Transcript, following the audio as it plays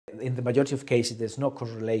in the majority of cases, there's no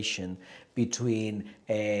correlation between,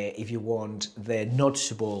 if you want, the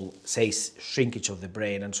noticeable, say, shrinkage of the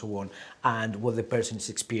brain and so on, and what the person is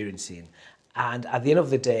experiencing. And at the end of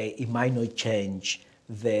the day, it might not change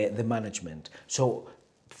the management. So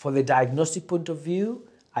for the diagnostic point of view,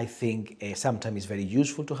 I think sometimes it's very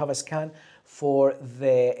useful to have a scan. For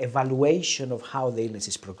the evaluation of how the illness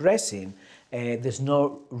is progressing, there's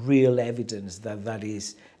no real evidence that that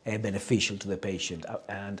is beneficial to the patient.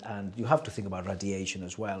 And you have to think about radiation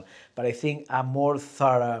as well. But I think a more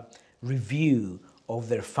thorough review of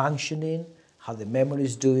their functioning, how the memory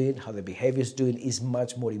is doing, how the behavior is doing, is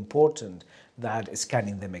much more important than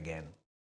scanning them again.